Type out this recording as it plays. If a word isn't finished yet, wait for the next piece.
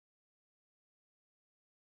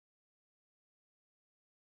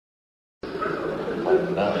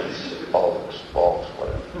nuts, bollocks, balls,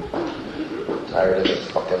 whatever. Tired of this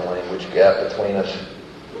fucking language gap between us.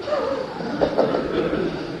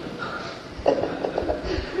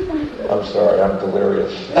 I'm sorry, I'm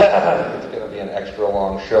delirious. It's going to be an extra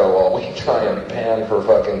long show while we try and pan for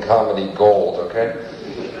fucking comedy gold, okay?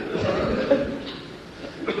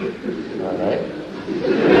 All right.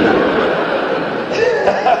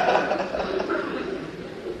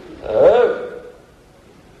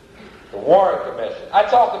 The Warren Commission. I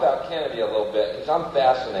talked about Kennedy a little bit because I'm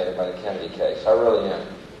fascinated by the Kennedy case. I really am.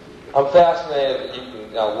 I'm fascinated that you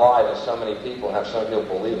can lie to so many people and have so many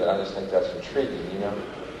people believe it. I just think that's intriguing, you know?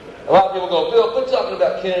 A lot of people go, Bill, quit talking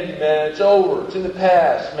about Kennedy, man. It's over. It's in the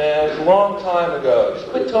past, man. It's a long time ago. Just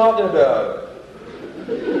quit talking about it.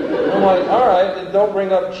 I'm like, all right, then don't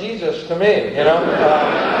bring up Jesus to me, you know?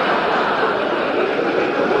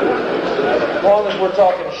 As long as we're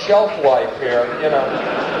talking shelf life here, you know.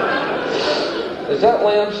 Is that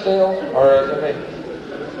lamb stale? Or is it me?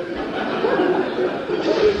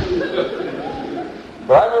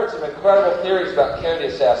 But I've heard some incredible theories about Kennedy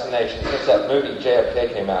assassination since that movie JFK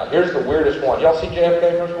came out. Here's the weirdest one. Y'all see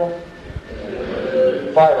JFK, first of all?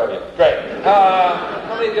 5 of you. Great.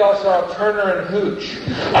 How many of y'all saw Turner and Hooch?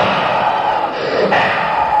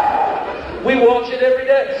 We watch it every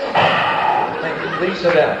day. Thank you. Please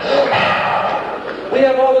sit down. We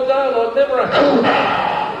have all the dialogue memorized.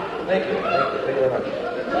 Thank you. Thank you very much.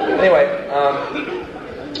 Anyway,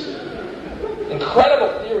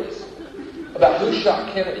 incredible theories about who shot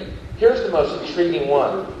Kennedy. Here's the most intriguing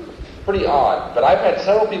one. Pretty odd, but I've had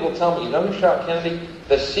several people tell me, you know who shot Kennedy?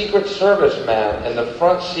 The Secret Service man in the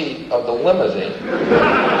front seat of the limousine.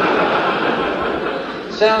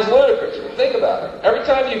 Sounds ludicrous, but think about it. Every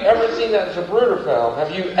time you've ever seen that Zapruder film,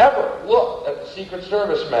 have you ever looked at the Secret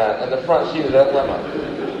Service man in the front seat of that limo?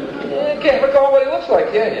 You can't recall what he looks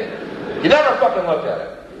like, can you? You never fucking looked at it.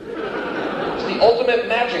 It's the ultimate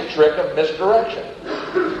magic trick of misdirection.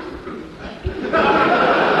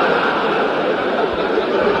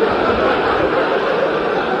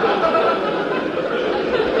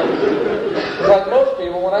 Like most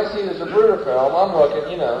people, when I see the Zapruder film, I'm looking,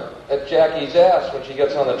 you know, at Jackie's ass when she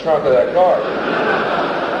gets on the trunk of that car.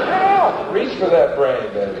 Ow! Reach for that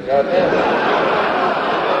brain, baby. Goddamn it.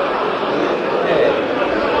 Hey.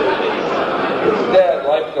 It's dead.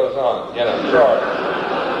 Life goes on. You know, sorry.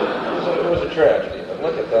 It was a tragedy, but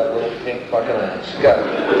look at that little pink fucking ass.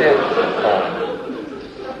 Goddamn.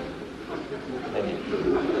 Thank you.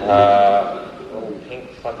 Little pink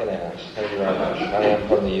fucking ass. Thank you very much. I am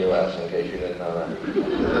from the U.S., in case you didn't know that.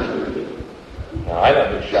 Now, I know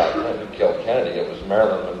who killed Kennedy. It was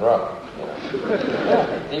Marilyn Monroe. You know. Yeah,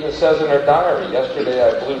 it even says in her diary, yesterday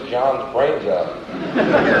I blew John's brains out.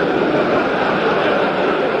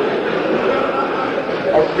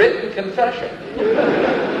 A written confession.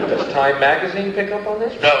 Does Time magazine pick up on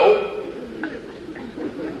this? No.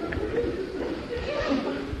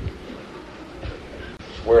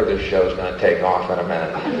 Swear this show's going to take off in a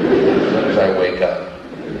minute. As soon as I wake up.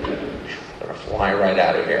 I'm going to fly right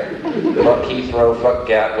out of here. Fuck Heathrow, fuck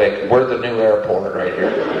Gatwick. We're the new airport right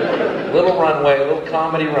here. Little runway, little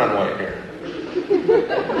comedy runway here.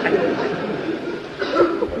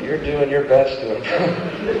 Well, you're doing your best to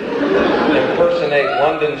impersonate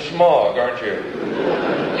London smog, aren't you?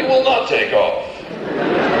 You will not take off.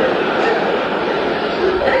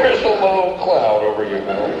 There's a low cloud over you,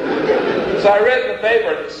 Bill. So I read in the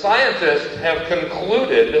paper that scientists have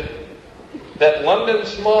concluded that London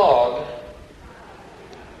smog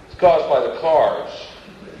is caused by the cars.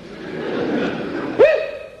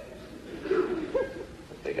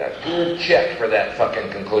 They got good check for that fucking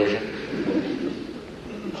conclusion.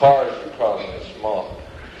 Cars are causing the smog.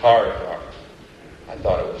 Cars are. I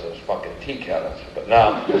thought it was those fucking tea kettles, but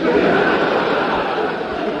no.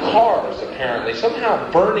 Cars, apparently,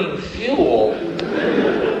 somehow burning fuel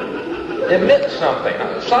emits something.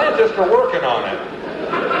 Scientists are working on it.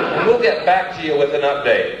 And we'll get back to you with an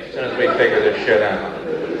update as soon as we figure this shit out.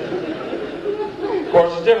 Of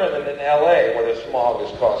course, it's different than in L.A., where the smog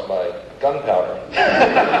is caused by gunpowder.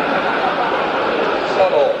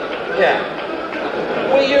 Subtle, yeah.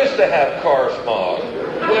 We used to have car smog,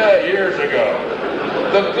 well, years ago.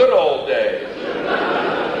 The good old days.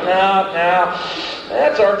 Now,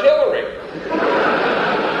 that's artillery.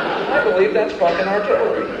 I believe that's fucking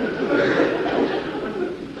artillery.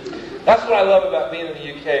 That's what I love about being in the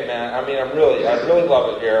UK, man. I mean, I really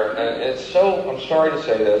love it here. And it's so, I'm sorry to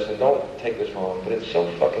say this, and don't take this wrong, but it's so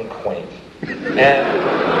fucking quaint. And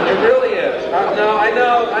it really is. I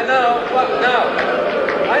know. Look, no.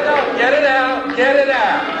 I know, get it out.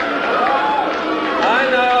 I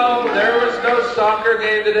know, there was no sock soccer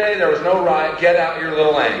game today, there was no riot. Get out your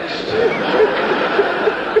little angst.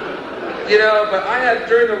 You know, but I had,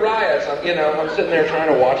 during the riots, I'm sitting there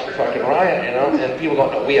trying to watch the fucking riot, you know, and people go,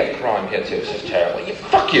 no, we have crime here too. It's just terrible.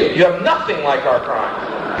 Fuck you. You have nothing like our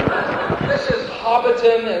crime. This is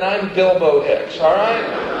Hobbiton, and I'm Bill Hicks, all right?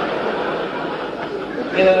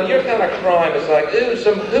 You know, your kind of crime is like, ooh,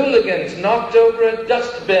 some hooligans knocked over a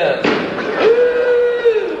dustbin. Ooh,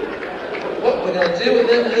 what we're going to do with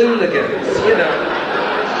them hooligans? You know,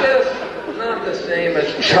 it's just not the same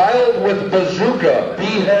as child with bazooka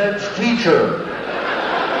beheads teacher.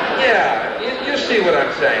 Yeah, you see what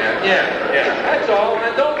I'm saying. Yeah, that's all.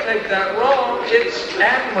 And don't take that wrong. It's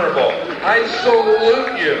admirable. I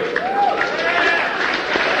salute you.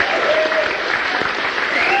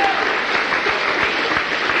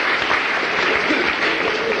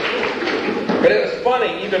 But it was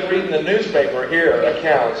funny, even reading the newspaper here,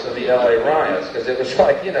 accounts of the LA riots, because it was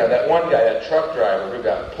like, you know, that one guy, that truck driver who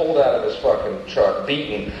got pulled out of his fucking truck,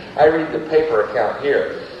 beaten. I read the paper account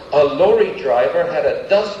here. A lorry driver had a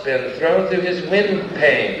dustbin thrown through his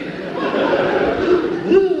windpane.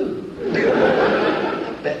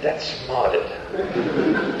 I bet that's smarted.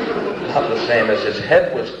 Not the same as his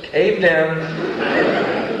head was caved in.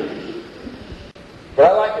 But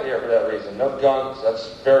I like it here for that reason. No guns.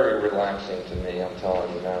 That's very relaxing to me, I'm telling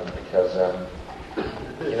you now, because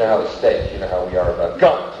you know how the States, you know how we are about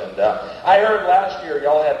guns. And I heard last year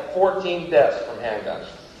y'all had 14 deaths from handguns.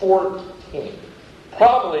 14.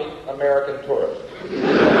 Probably American tourists.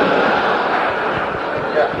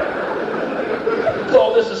 Yeah.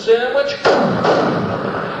 Call this a sandwich?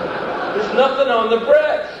 There's nothing on the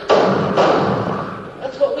bread.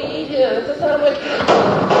 That's what we eat here. It's a sandwich.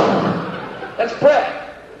 That's bread.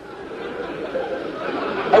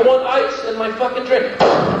 I want ice in my fucking drink.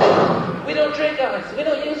 We don't drink ice. We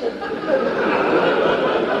don't use it.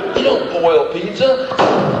 You don't boil pizza.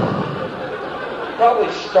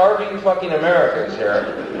 Probably starving fucking Americans here.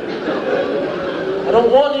 I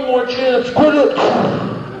don't want any more chips. Quit it.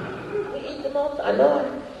 We eat them all. I know it.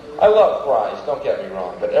 I love fries, don't get me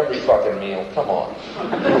wrong, but every fucking meal, come on.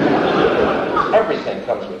 Everything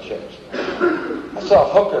comes with chips. I saw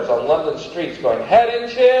hookers on London streets going, head and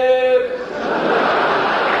chips!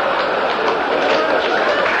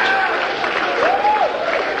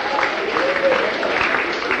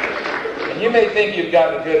 And you may think you've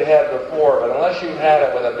gotten good head before, but unless you've had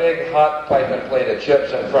it with a big hot pipe and plate of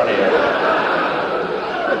chips in front of you,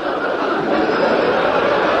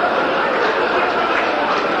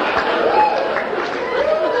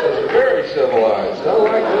 civilized. I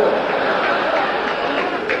like that.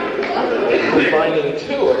 Finding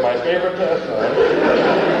two of my favorite pastimes.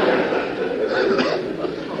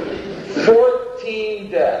 14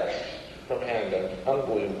 deaths from handguns.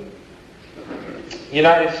 Unbelievable.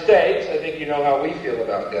 United States, I think you know how we feel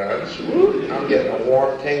about guns. I'm getting a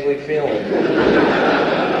warm, tingly feeling.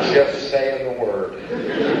 Just saying the word.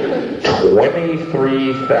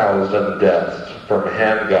 23,000 deaths from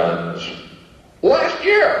handguns. Last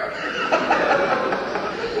year!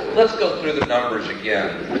 Let's go through the numbers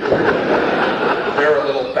again. They're a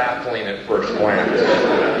little baffling at first glance.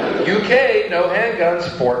 UK, no handguns,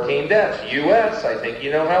 14 deaths. US, I think you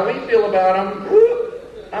know how we feel about them.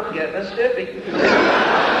 I'm getting a stiffy.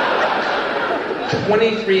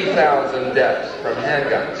 23,000 deaths from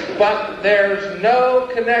handguns. But there's no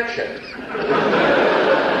connection.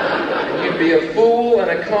 You'd be a fool and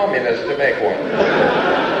a communist to make one.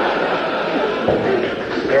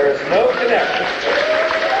 There is no connection.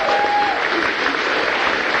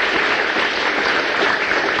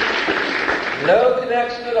 No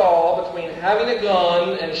connection at all between having a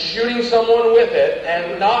gun and shooting someone with it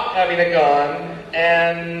and not having a gun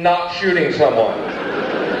and not shooting someone.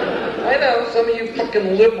 I know, some of you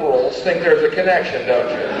fucking liberals think there's a connection, don't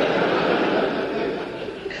you?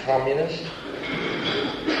 Communist?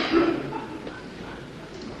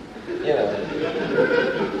 You know.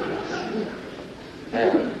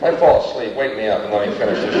 Man, if I fall asleep, wake me up and let me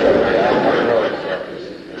finish the show. Yeah, I'm really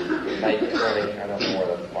serious. Night 20, I don't know where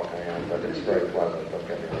the fuck I am, but it's very pleasant. Don't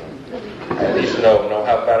get me wrong. I at least know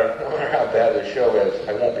how bad, no matter how bad the show is,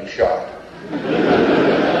 I won't be shocked. I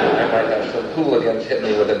might have some hooligans hit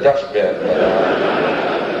me with a dustbin, but